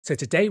So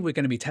today we're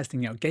going to be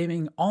testing out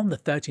gaming on the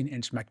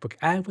 13-inch MacBook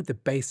Air with the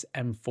base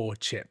M4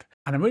 chip.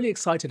 And I'm really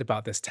excited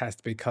about this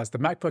test because the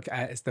MacBook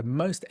Air is the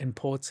most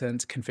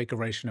important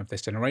configuration of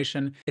this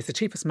generation. It's the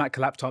cheapest Mac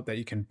laptop that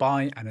you can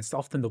buy, and it's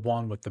often the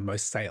one with the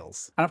most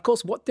sales. And of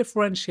course, what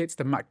differentiates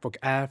the MacBook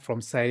Air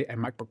from, say, a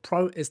MacBook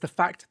Pro is the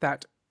fact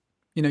that,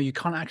 you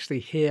can't actually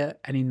hear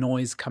any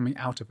noise coming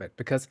out of it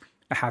because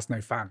it has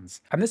no fans.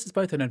 And this is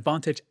both an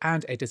advantage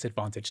and a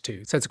disadvantage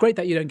too. So it's great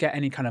that you don't get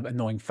any kind of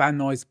annoying fan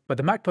noise, but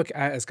the MacBook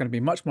Air is going to be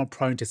much more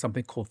prone to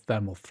something called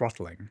thermal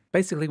throttling.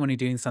 Basically, when you're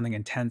doing something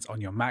intense on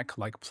your Mac,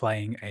 like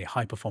playing a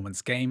high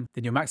performance game,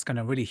 then your Mac's going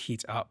to really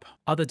heat up.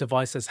 Other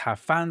devices have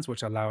fans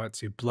which allow it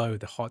to blow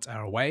the hot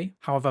air away.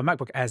 However,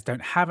 MacBook Airs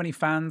don't have any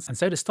fans, and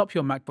so to stop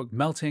your MacBook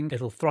melting,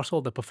 it'll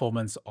throttle the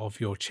performance of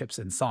your chips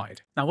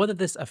inside. Now, whether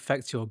this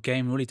affects your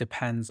game really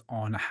depends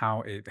on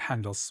how it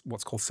handles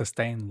what's called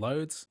sustained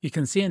loads. You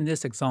can see in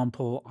this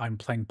example, I'm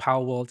playing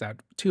Palworld at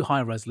too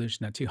high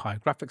resolution at too high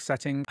graphics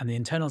setting, and the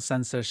internal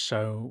sensors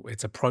show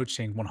it's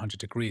approaching 100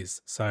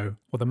 degrees. So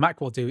what the Mac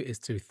will do is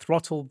to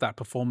throttle that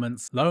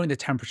performance, lowering the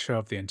temperature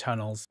of the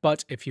internals.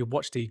 But if you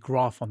watch the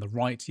graph on the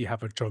right, you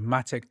have a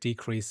dramatic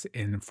decrease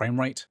in frame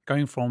rate,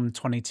 going from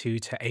 22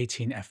 to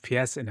 18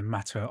 FPS in a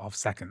matter of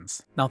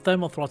seconds. Now,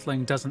 thermal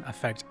throttling doesn't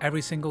affect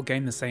every single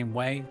game the same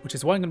way, which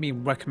is why I'm going to be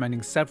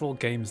recommending several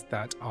games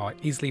that are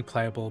easily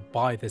playable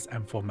by this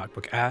M4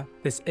 MacBook Air.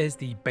 This is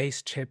the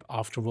base chip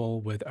after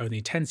all, with only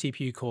 10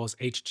 CPU cores,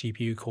 8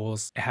 GPU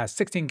cores. It has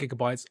 16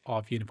 gigabytes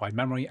of unified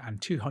memory and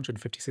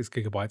 256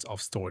 gigabytes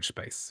of storage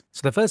space.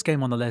 So the first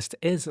game on the list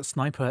is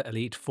Sniper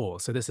Elite 4.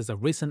 So this is a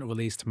recent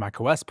released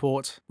macOS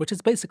port, which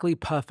is basically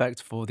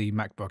perfect for the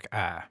MacBook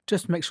Air.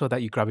 Just make sure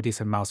that you grab a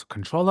decent mouse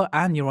controller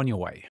and you're on your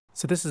way.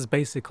 So this is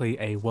basically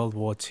a World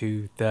War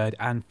II third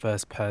and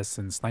first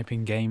person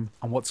sniping game,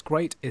 and what's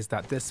great is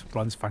that this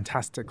runs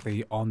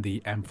fantastically on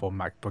the M4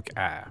 MacBook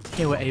Air.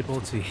 Here we're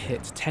able to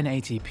hit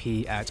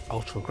 1080p at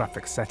ultra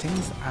graphics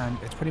settings, and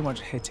it's pretty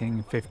much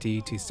hitting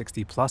 50 to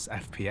 60 plus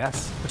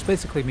FPS, which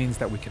basically means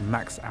that we can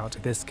max out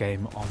this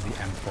game on the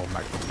M4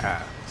 MacBook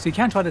Air. So you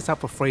can try this out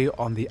for free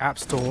on the App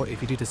Store.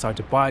 If you do decide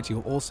to buy it,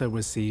 you'll also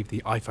receive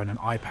the iPhone and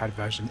iPad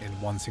version in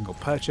one single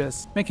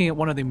purchase, making it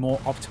one of the more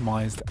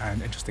optimized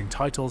and interesting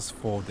titles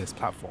for this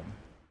platform.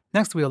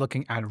 Next, we are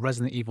looking at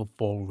Resident Evil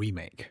 4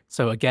 Remake.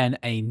 So again,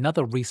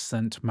 another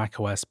recent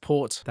macOS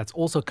port that's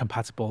also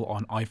compatible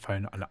on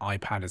iPhone and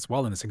iPad as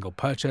well in a single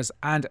purchase,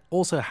 and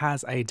also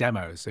has a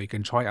demo, so you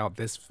can try out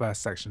this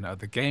first section of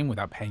the game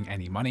without paying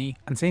any money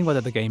and seeing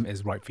whether the game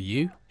is right for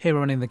you. Here we're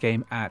running the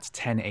game at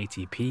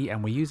 1080p,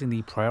 and we're using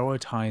the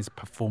Prioritize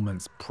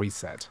Performance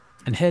preset.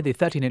 And here the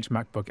 13-inch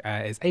MacBook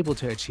Air is able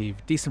to achieve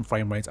decent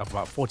frame rates of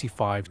about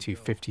 45 to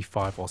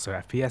 55 or so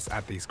FPS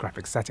at these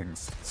graphics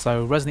settings.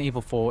 So Resident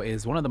Evil 4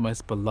 is one of the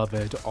most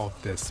beloved of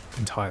this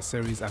entire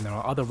series, and there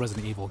are other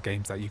Resident Evil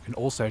games that you can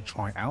also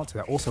try out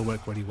that also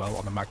work really well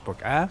on the MacBook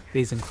Air.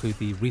 These include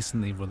the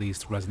recently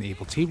released Resident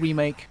Evil 2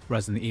 Remake,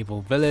 Resident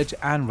Evil Village,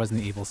 and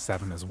Resident Evil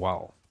 7 as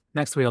well.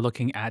 Next, we are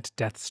looking at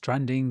Death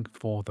Stranding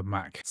for the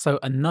Mac. So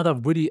another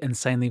really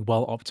insanely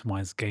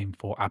well-optimized game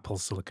for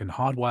Apple's silicon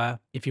hardware.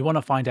 If you want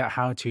to find out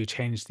how to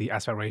change the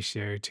aspect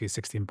ratio to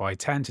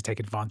 16:10 to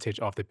take advantage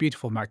of the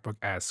beautiful MacBook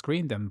Air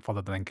screen, then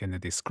follow the link in the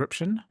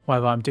description.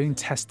 However, I'm doing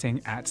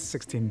testing at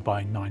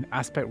 16:9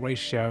 aspect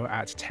ratio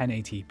at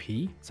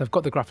 1080p. So I've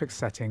got the graphics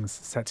settings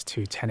set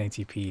to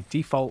 1080p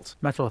default.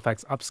 Metal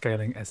Effects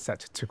upscaling is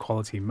set to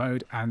quality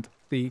mode, and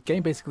the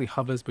game basically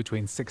hovers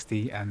between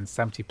 60 and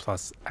 70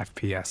 plus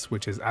FPS,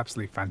 which is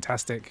absolutely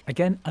fantastic.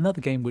 Again,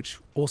 another game which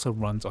also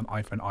runs on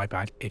iPhone,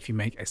 iPad if you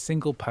make a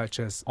single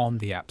purchase on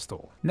the App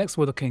Store. Next,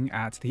 we're looking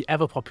at the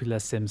ever popular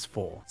Sims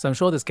 4. So I'm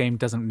sure this game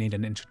doesn't need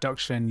an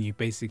introduction. You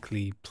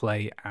basically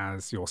play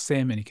as your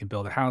sim and you can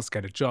build a house,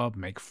 get a job,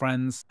 make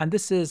friends. And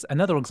this is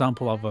another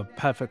example of a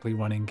perfectly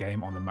running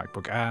game on the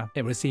MacBook Air.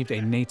 It received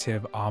a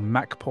native ARM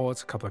Mac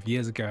port a couple of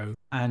years ago,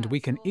 and we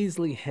can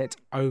easily hit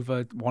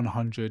over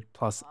 100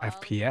 plus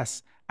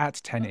FPS at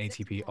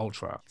 1080p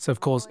Ultra. So of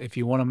course, if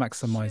you want to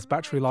maximize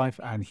battery life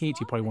and heat,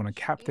 you probably want to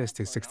cap this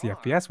to 60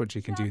 FPS, which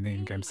you can do in the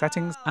in-game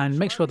settings, and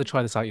make sure to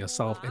try this out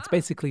yourself. It's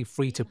basically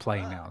free to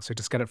play now, so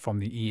just get it from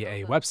the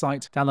EA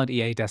website, download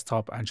EA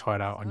Desktop, and try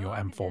it out on your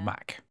M4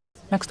 Mac.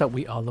 Next up,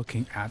 we are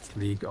looking at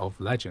League of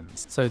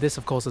Legends. So this,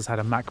 of course, has had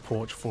a Mac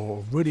port for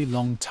a really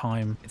long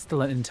time. It's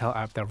still an Intel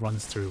app that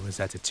runs through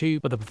Rosetta 2,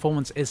 but the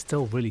performance is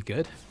still really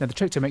good. Now, the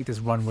trick to make this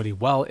run really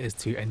well is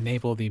to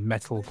enable the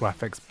Metal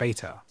Graphics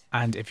beta.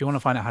 And if you want to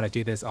find out how to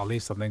do this, I'll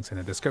leave some links in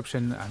the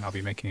description and I'll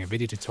be making a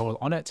video tutorial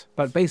on it.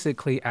 But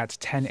basically at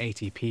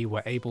 1080p,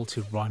 we're able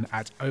to run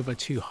at over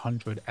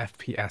 200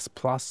 FPS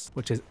plus,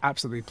 which is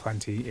absolutely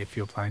plenty if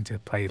you're planning to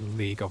play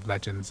League of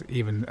Legends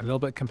even a little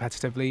bit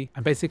competitively.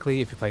 And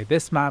basically, if you play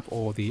this map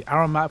or the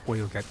Arrow map where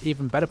you'll get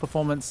even better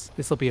performance,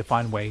 this will be a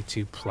fine way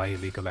to play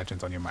League of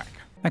Legends on your Mac.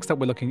 Next up,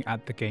 we're looking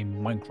at the game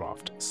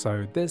Minecraft.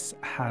 So this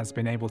has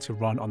been able to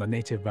run on the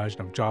native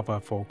version of Java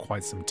for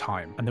quite some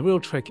time. And the real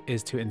trick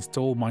is to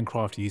install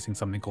Minecraft using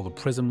something called a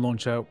Prism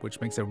launcher,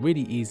 which makes it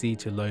really easy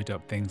to load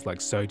up things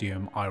like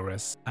Sodium,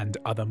 Iris, and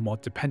other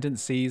mod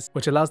dependencies,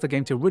 which allows the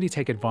game to really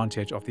take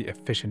advantage of the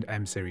efficient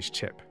M series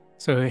chip.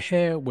 So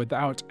here,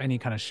 without any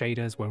kind of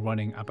shaders, we're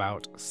running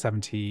about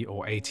 70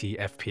 or 80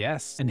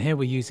 FPS. And here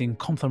we're using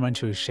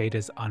complementary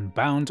shaders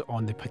unbound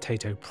on the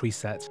potato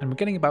preset, and we're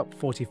getting about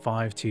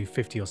 45 to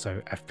 50 or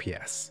so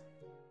FPS.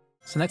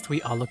 So next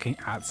we are looking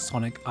at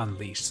Sonic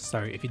Unleashed. So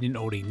if you didn't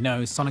already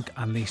know, Sonic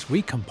Unleashed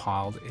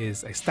Recompiled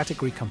is a static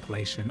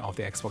recompilation of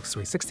the Xbox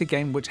 360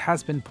 game, which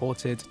has been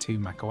ported to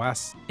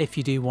macOS. If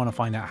you do want to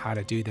find out how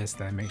to do this,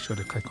 then make sure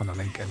to click on the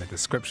link in the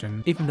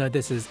description. Even though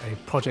this is a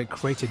project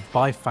created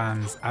by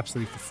fans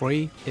absolutely for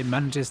free, it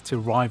manages to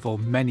rival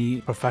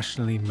many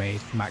professionally made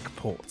Mac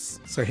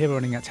ports. So here we're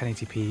running at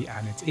 1080p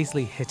and it's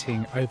easily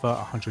hitting over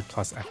 100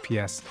 plus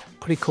FPS.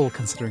 Pretty cool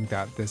considering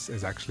that this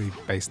is actually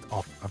based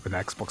off of an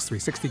Xbox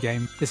 360 game.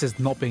 This is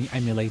not being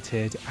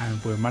emulated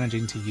and we're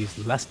managing to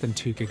use less than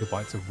 2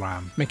 GB of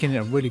RAM, making it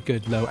a really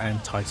good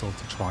low-end title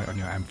to try on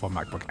your M4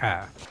 MacBook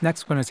Air.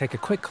 Next, we're going to take a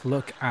quick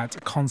look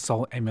at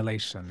console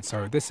emulation.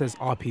 So this is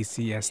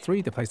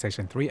RPCS3, the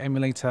PlayStation 3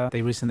 emulator.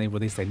 They recently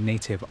released a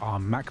native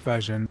ARM Mac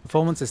version.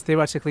 Performance is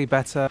theoretically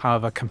better,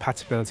 however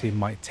compatibility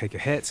might take a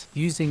hit.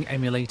 Using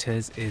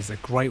emulators is a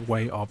great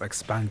way of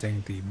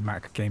expanding the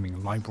Mac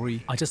gaming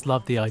library. I just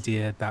love the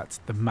idea that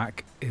the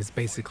Mac is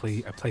basically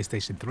a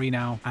PlayStation 3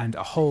 now, and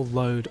a whole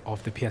load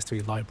of the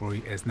PS3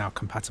 library is now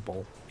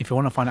compatible. If you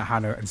want to find out how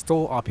to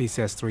install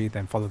RPCS3,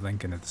 then follow the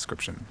link in the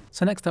description.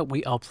 So next up,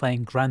 we are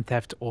playing Grand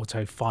Theft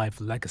Auto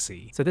 5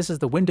 Legacy. So this is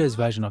the Windows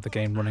version of the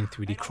game running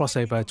through the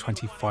Crossover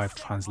 25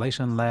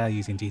 translation layer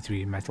using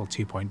D3 Metal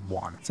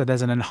 2.1. So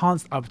there's an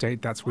enhanced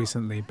update that's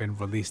recently been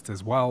released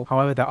as well.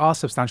 However, there are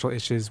substantial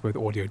issues with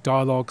audio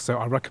dialogue, so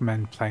I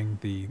recommend playing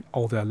the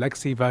older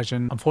Legacy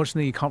version.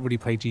 Unfortunately, you can't really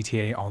play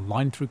GTA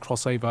online through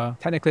Crossover.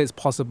 Technically, it's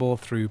possible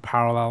through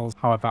Parallels.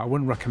 However, I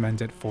wouldn't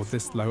recommend it for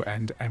this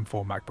low-end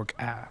M4 MacBook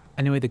Air.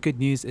 Anyway, the good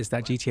news is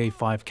that GTA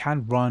 5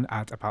 can run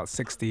at about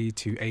 60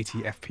 to 80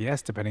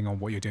 FPS depending on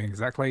what you're doing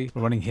exactly.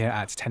 We're running here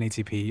at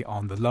 1080p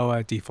on the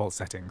lower default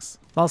settings.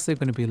 Lastly, we're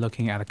going to be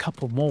looking at a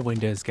couple more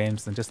Windows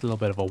games and just a little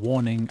bit of a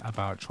warning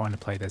about trying to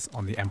play this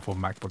on the M4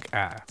 MacBook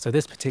Air. So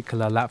this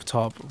particular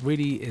laptop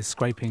really is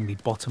scraping the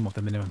bottom of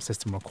the minimum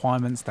system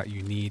requirements that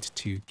you need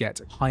to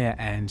get higher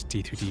end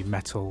D3D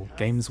Metal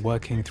games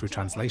working through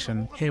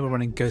translation. Here we're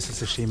running Ghost of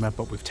Tsushima,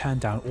 but we've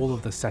turned down all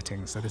of the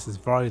settings, so this is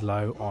very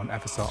low on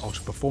FSR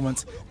Ultra Performance.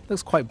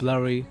 Looks quite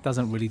blurry,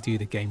 doesn't really do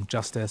the game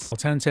justice.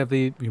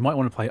 Alternatively, you might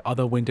want to play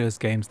other Windows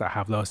games that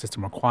have lower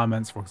system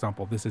requirements. For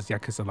example, this is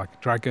Yakuza Like a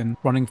Dragon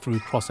running through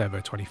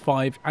Crossover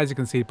 25. As you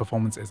can see,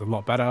 performance is a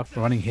lot better.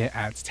 We're running here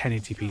at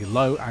 1080p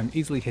low and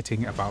easily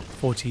hitting about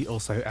 40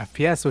 or so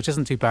FPS, which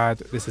isn't too bad.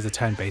 This is a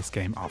turn-based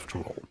game after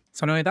all.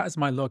 So anyway, that is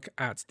my look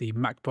at the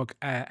MacBook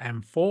Air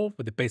M4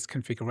 with the base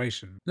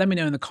configuration. Let me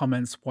know in the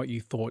comments what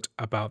you thought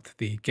about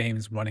the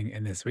games running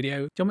in this video.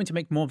 Do you want me to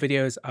make more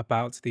videos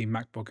about the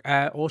MacBook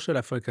Air, or should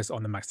I focus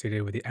on the Mac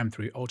Studio with the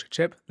M3 Ultra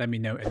chip? Let me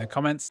know in the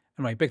comments.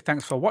 Anyway, big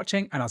thanks for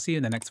watching and I'll see you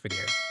in the next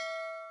video.